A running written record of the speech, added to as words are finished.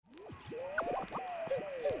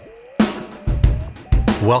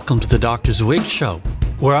Welcome to the Doctor's Wig Show,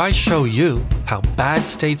 where I show you how bad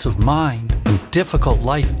states of mind and difficult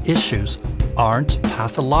life issues aren't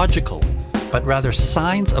pathological, but rather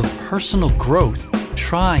signs of personal growth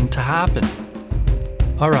trying to happen.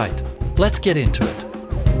 All right, let's get into it.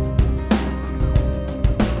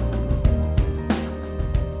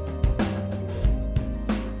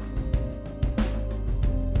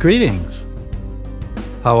 Greetings.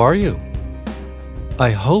 How are you?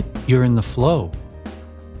 I hope you're in the flow.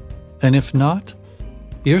 And if not,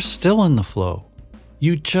 you're still in the flow.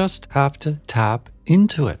 You just have to tap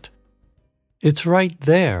into it. It's right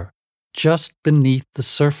there, just beneath the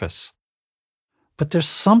surface. But there's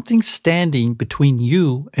something standing between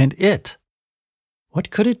you and it. What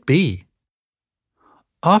could it be?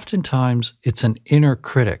 Oftentimes, it's an inner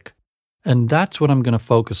critic, and that's what I'm going to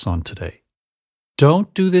focus on today.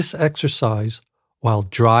 Don't do this exercise while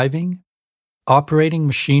driving, operating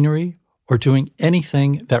machinery, or doing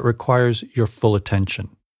anything that requires your full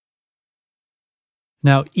attention.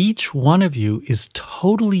 Now, each one of you is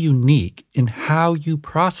totally unique in how you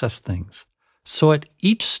process things. So at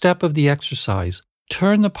each step of the exercise,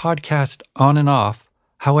 turn the podcast on and off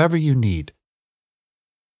however you need.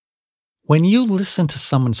 When you listen to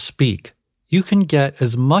someone speak, you can get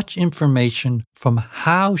as much information from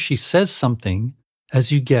how she says something as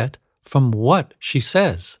you get from what she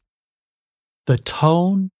says. The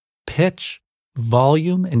tone, pitch,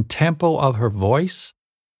 volume, and tempo of her voice,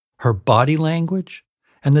 her body language,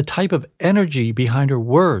 and the type of energy behind her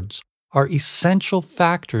words are essential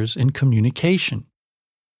factors in communication.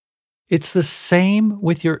 It's the same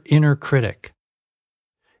with your inner critic.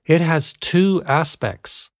 It has two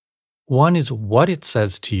aspects. One is what it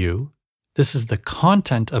says to you. This is the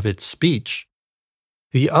content of its speech.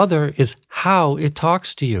 The other is how it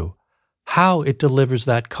talks to you, how it delivers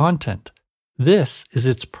that content. This is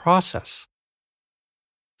its process.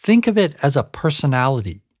 Think of it as a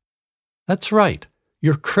personality. That's right,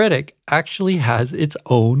 your critic actually has its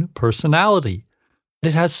own personality.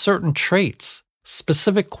 It has certain traits,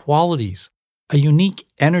 specific qualities, a unique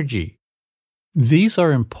energy. These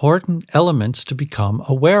are important elements to become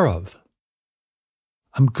aware of.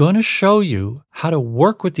 I'm going to show you how to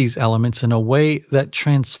work with these elements in a way that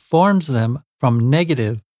transforms them from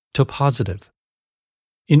negative to positive.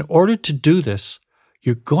 In order to do this,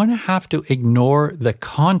 you're going to have to ignore the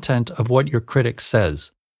content of what your critic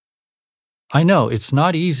says. I know it's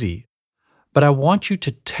not easy, but I want you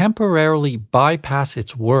to temporarily bypass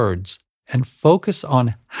its words and focus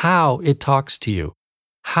on how it talks to you,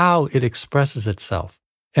 how it expresses itself,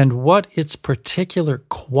 and what its particular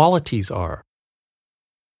qualities are.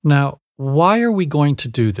 Now, why are we going to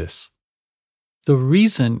do this? The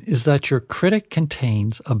reason is that your critic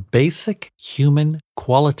contains a basic human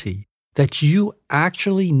quality that you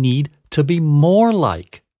actually need to be more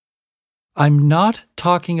like. I'm not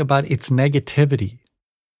talking about its negativity.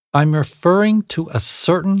 I'm referring to a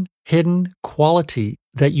certain hidden quality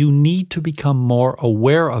that you need to become more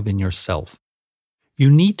aware of in yourself. You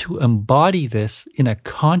need to embody this in a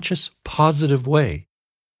conscious, positive way.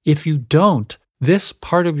 If you don't, this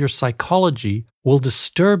part of your psychology will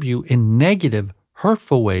disturb you in negative,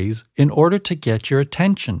 hurtful ways in order to get your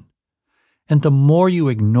attention. And the more you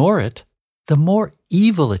ignore it, the more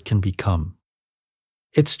evil it can become.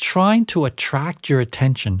 It's trying to attract your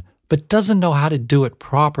attention, but doesn't know how to do it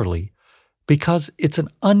properly because it's an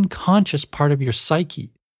unconscious part of your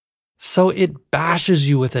psyche. So it bashes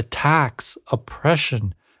you with attacks,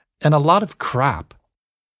 oppression, and a lot of crap.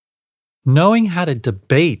 Knowing how to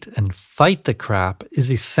debate and fight the crap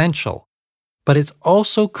is essential, but it's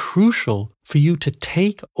also crucial for you to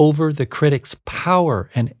take over the critic's power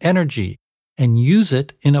and energy and use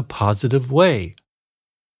it in a positive way.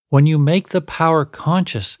 When you make the power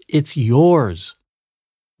conscious, it's yours.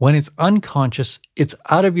 When it's unconscious, it's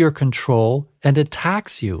out of your control and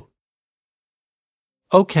attacks you.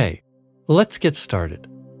 Okay, let's get started.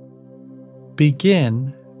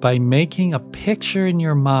 Begin by making a picture in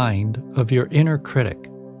your mind of your inner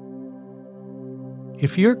critic.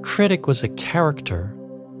 If your critic was a character,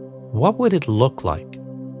 what would it look like?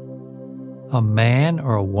 A man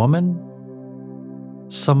or a woman?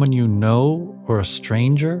 Someone you know or a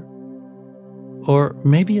stranger? Or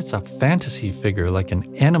maybe it's a fantasy figure like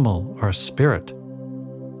an animal or a spirit.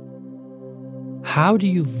 How do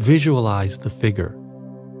you visualize the figure?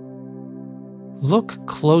 Look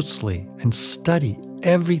closely and study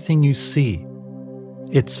everything you see.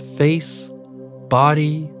 Its face,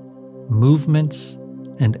 body, movements,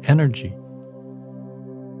 and energy.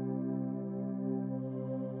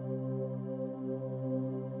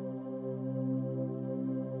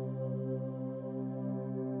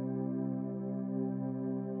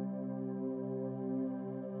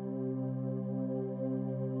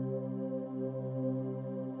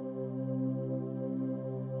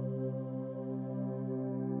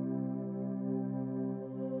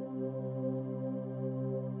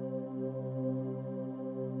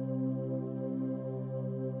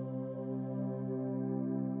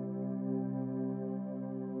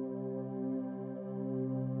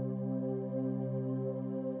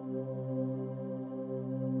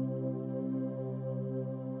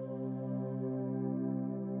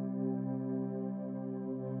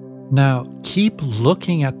 Now, keep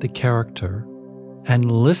looking at the character and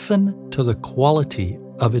listen to the quality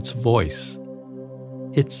of its voice,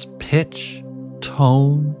 its pitch,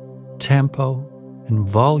 tone, tempo, and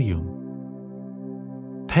volume.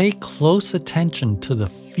 Pay close attention to the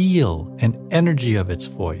feel and energy of its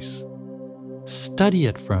voice. Study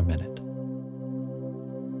it for a minute.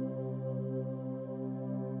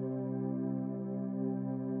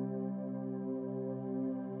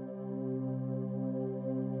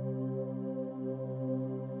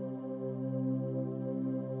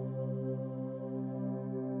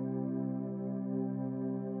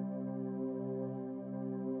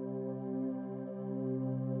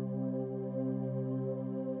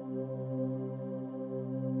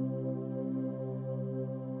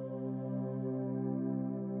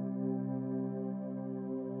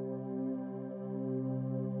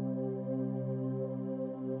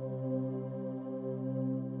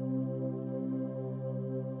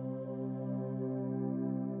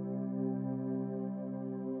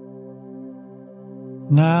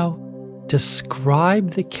 Now,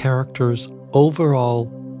 describe the character's overall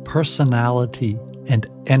personality and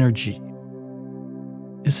energy.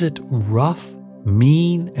 Is it rough,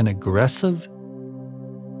 mean, and aggressive?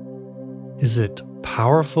 Is it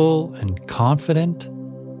powerful and confident?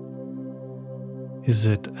 Is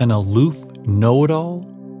it an aloof know-it-all?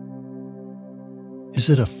 Is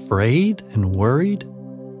it afraid and worried?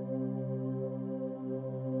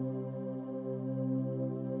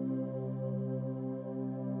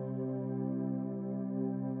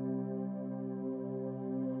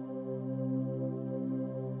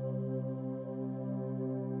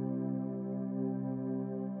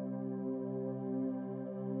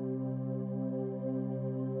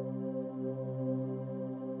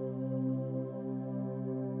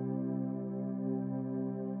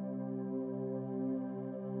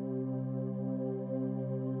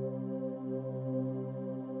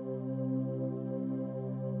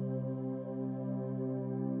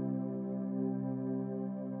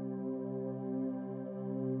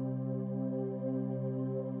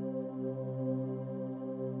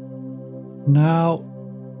 Now,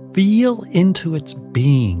 feel into its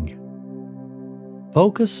being.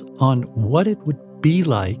 Focus on what it would be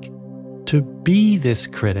like to be this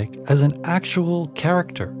critic as an actual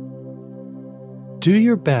character. Do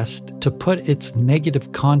your best to put its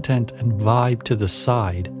negative content and vibe to the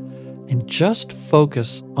side and just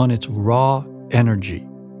focus on its raw energy.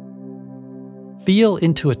 Feel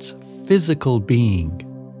into its physical being.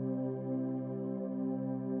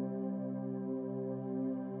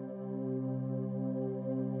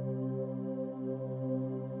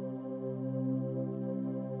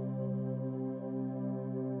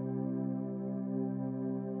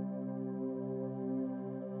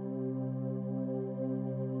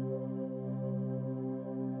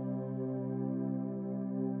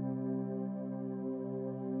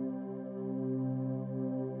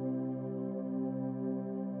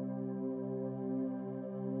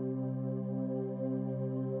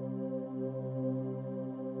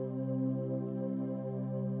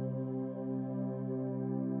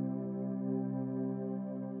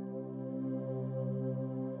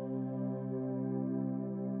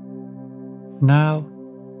 Now,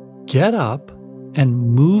 get up and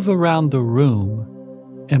move around the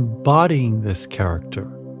room, embodying this character.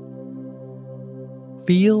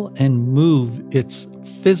 Feel and move its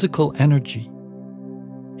physical energy.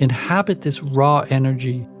 Inhabit this raw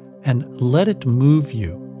energy and let it move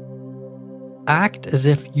you. Act as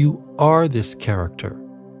if you are this character.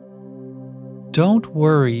 Don't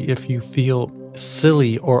worry if you feel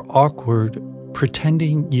silly or awkward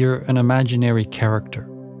pretending you're an imaginary character.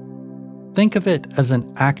 Think of it as an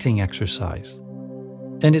acting exercise.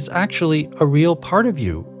 And it's actually a real part of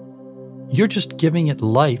you. You're just giving it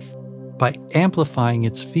life by amplifying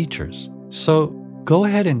its features. So go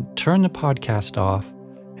ahead and turn the podcast off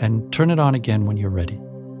and turn it on again when you're ready.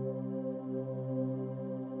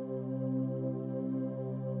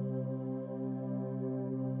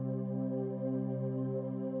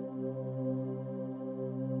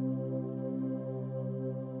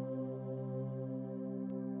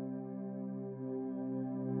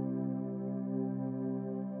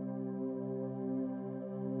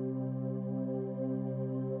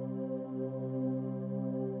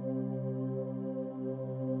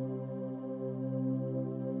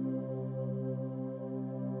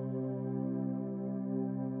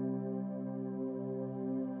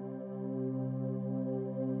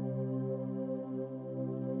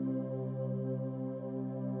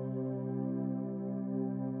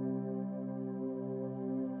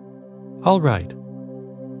 All right.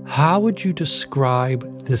 How would you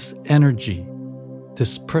describe this energy,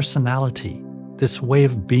 this personality, this way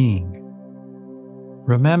of being.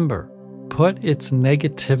 Remember, put its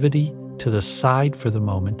negativity to the side for the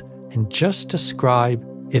moment and just describe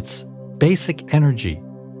its basic energy.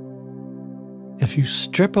 If you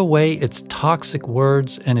strip away its toxic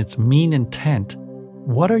words and its mean intent,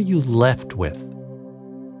 what are you left with?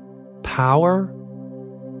 Power?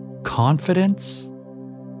 Confidence?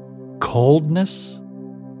 Coldness?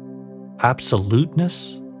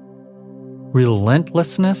 Absoluteness?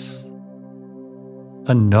 Relentlessness?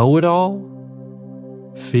 A know-it-all?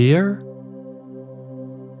 Fear?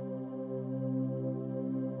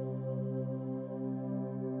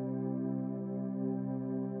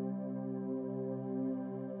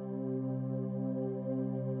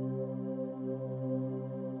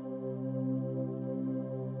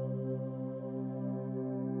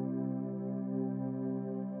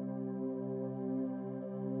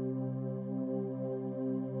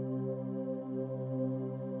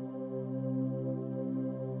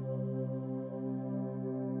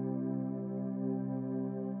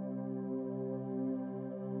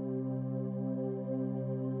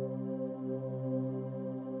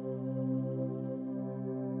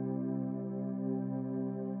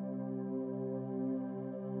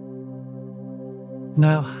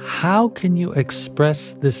 Now, how can you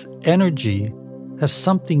express this energy as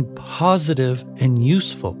something positive and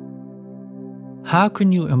useful? How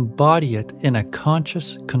can you embody it in a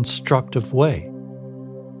conscious, constructive way?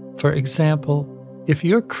 For example, if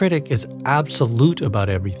your critic is absolute about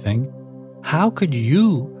everything, how could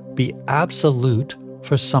you be absolute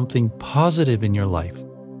for something positive in your life?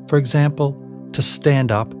 For example, to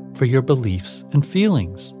stand up for your beliefs and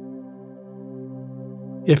feelings.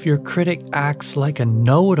 If your critic acts like a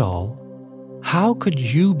know-it-all, how could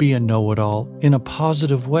you be a know-it-all in a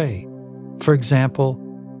positive way? For example,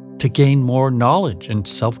 to gain more knowledge and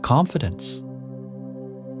self-confidence.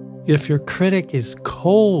 If your critic is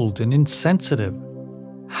cold and insensitive,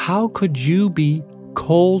 how could you be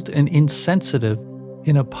cold and insensitive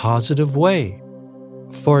in a positive way?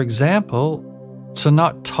 For example, to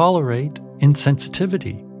not tolerate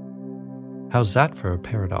insensitivity. How's that for a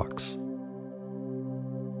paradox?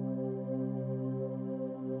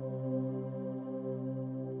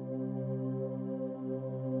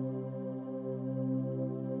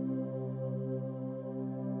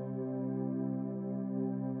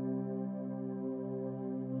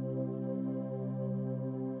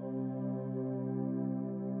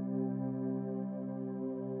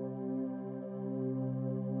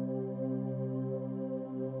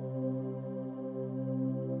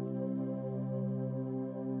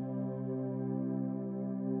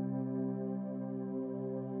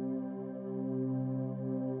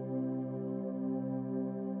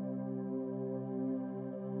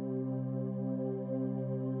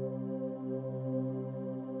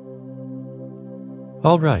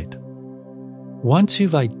 All right. Once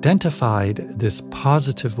you've identified this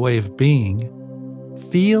positive way of being,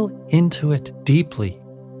 feel into it deeply.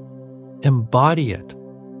 Embody it.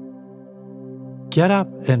 Get up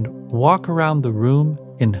and walk around the room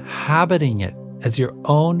inhabiting it as your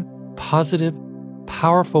own positive,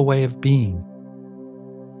 powerful way of being.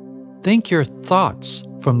 Think your thoughts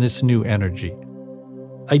from this new energy.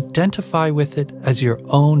 Identify with it as your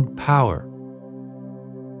own power.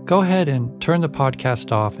 Go ahead and turn the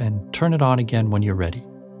podcast off and turn it on again when you're ready.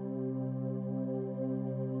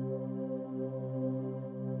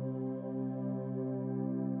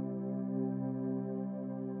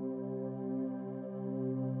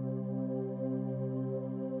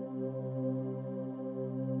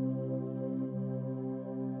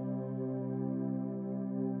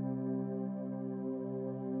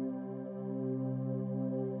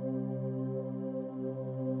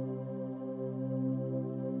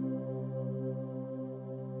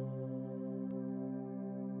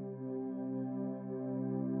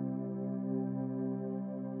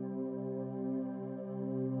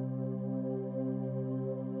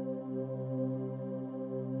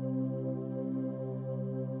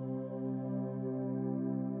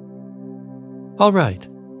 All right,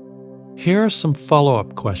 here are some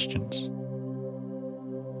follow-up questions.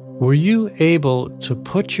 Were you able to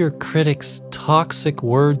put your critic's toxic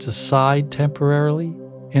words aside temporarily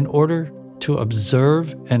in order to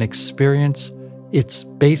observe and experience its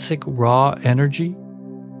basic raw energy?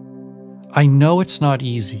 I know it's not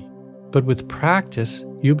easy, but with practice,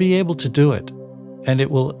 you'll be able to do it, and it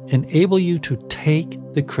will enable you to take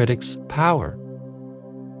the critic's power.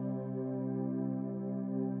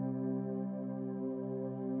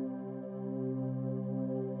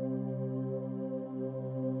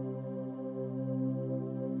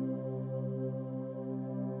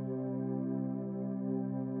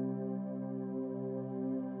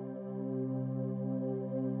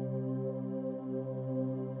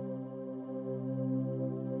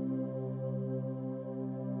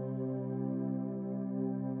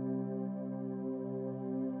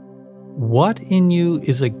 What in you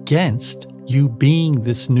is against you being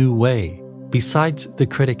this new way, besides the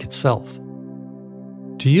critic itself?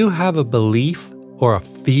 Do you have a belief or a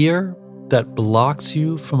fear that blocks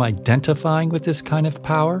you from identifying with this kind of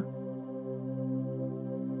power?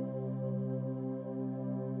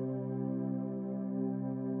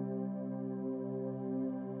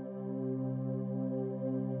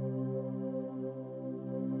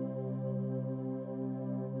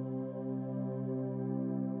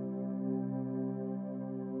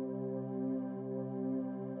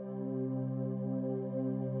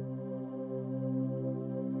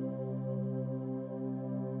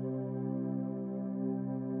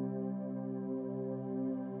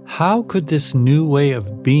 How could this new way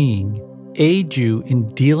of being aid you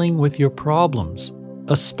in dealing with your problems,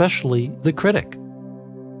 especially the critic?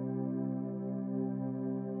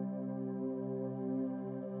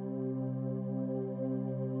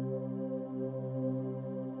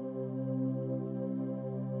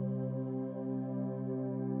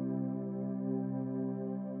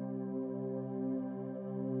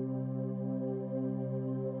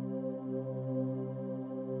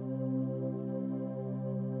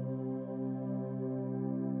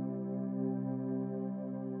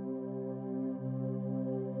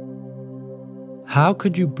 How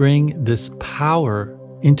could you bring this power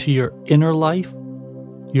into your inner life,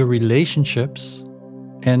 your relationships,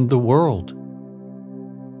 and the world?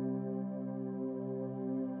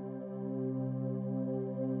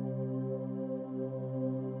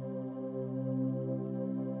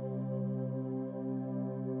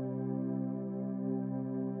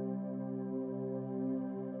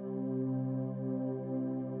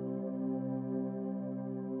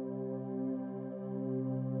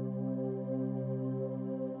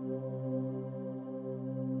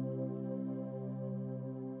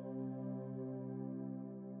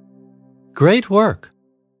 Great work!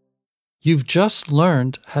 You've just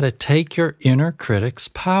learned how to take your inner critic's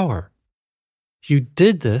power. You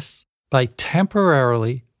did this by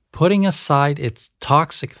temporarily putting aside its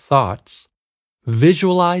toxic thoughts,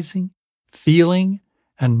 visualizing, feeling,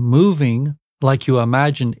 and moving like you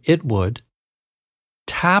imagined it would,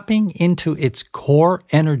 tapping into its core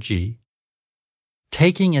energy,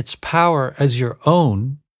 taking its power as your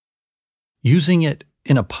own, using it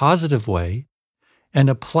in a positive way, and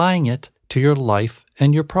applying it to your life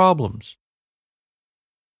and your problems.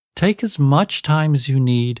 Take as much time as you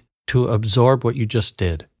need to absorb what you just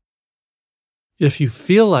did. If you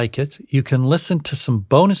feel like it, you can listen to some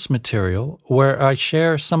bonus material where I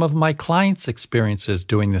share some of my clients' experiences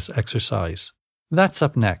doing this exercise. That's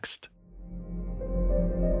up next.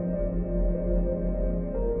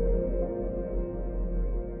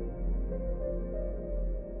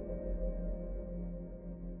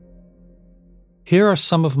 Here are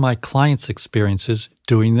some of my clients' experiences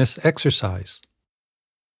doing this exercise.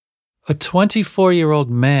 A 24-year-old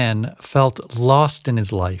man felt lost in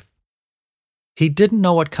his life. He didn't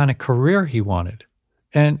know what kind of career he wanted,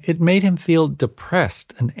 and it made him feel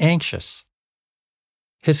depressed and anxious.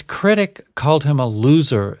 His critic called him a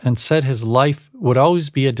loser and said his life would always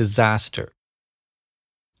be a disaster.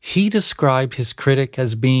 He described his critic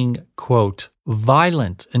as being, quote,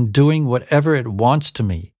 violent and doing whatever it wants to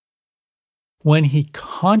me. When he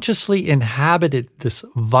consciously inhabited this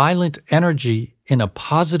violent energy in a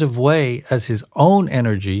positive way as his own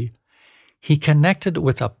energy, he connected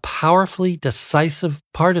with a powerfully decisive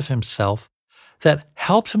part of himself that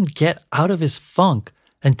helped him get out of his funk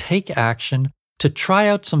and take action to try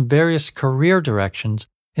out some various career directions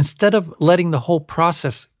instead of letting the whole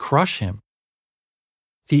process crush him.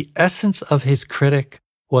 The essence of his critic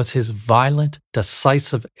was his violent,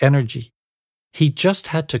 decisive energy. He just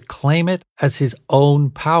had to claim it as his own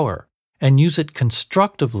power and use it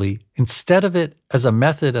constructively instead of it as a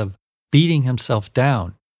method of beating himself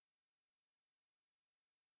down.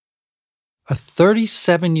 A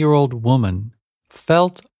 37-year-old woman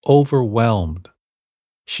felt overwhelmed.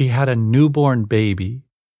 She had a newborn baby,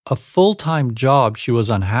 a full-time job she was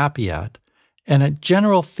unhappy at, and a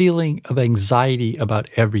general feeling of anxiety about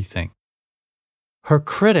everything. Her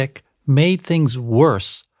critic made things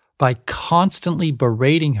worse by constantly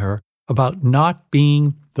berating her about not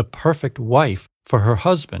being the perfect wife for her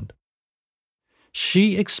husband.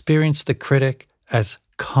 She experienced the critic as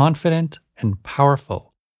confident and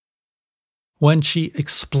powerful. When she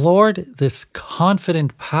explored this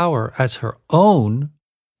confident power as her own,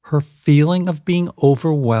 her feeling of being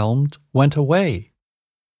overwhelmed went away.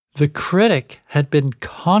 The critic had been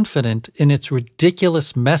confident in its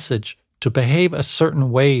ridiculous message to behave a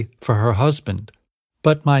certain way for her husband.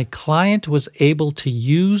 But my client was able to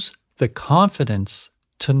use the confidence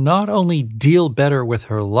to not only deal better with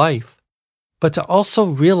her life, but to also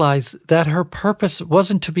realize that her purpose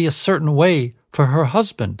wasn't to be a certain way for her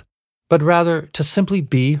husband, but rather to simply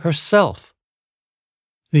be herself.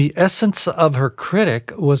 The essence of her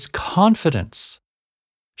critic was confidence.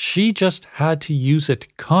 She just had to use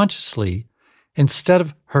it consciously instead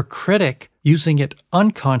of her critic using it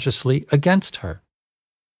unconsciously against her.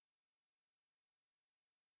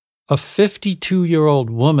 A 52-year-old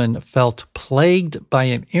woman felt plagued by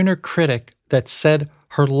an inner critic that said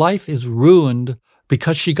her life is ruined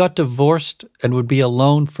because she got divorced and would be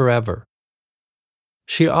alone forever.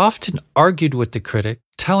 She often argued with the critic,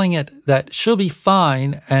 telling it that she'll be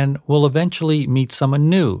fine and will eventually meet someone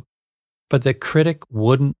new, but the critic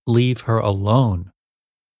wouldn't leave her alone.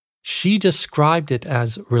 She described it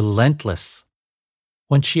as relentless.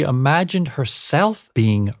 When she imagined herself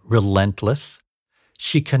being relentless,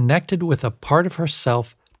 she connected with a part of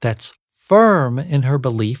herself that's firm in her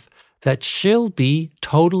belief that she'll be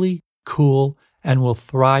totally cool and will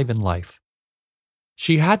thrive in life.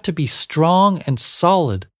 She had to be strong and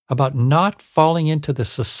solid about not falling into the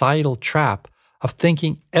societal trap of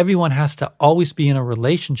thinking everyone has to always be in a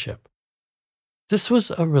relationship. This was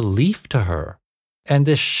a relief to her, and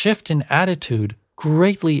this shift in attitude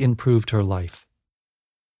greatly improved her life.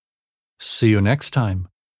 See you next time.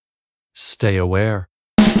 Stay aware.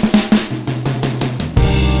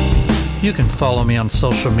 You can follow me on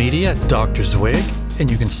social media at Dr. Zwig, and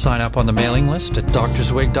you can sign up on the mailing list at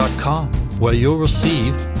drzwig.com, where you'll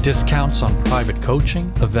receive discounts on private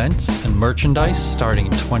coaching, events, and merchandise starting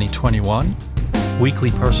in 2021,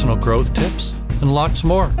 weekly personal growth tips, and lots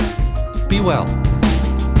more. Be well.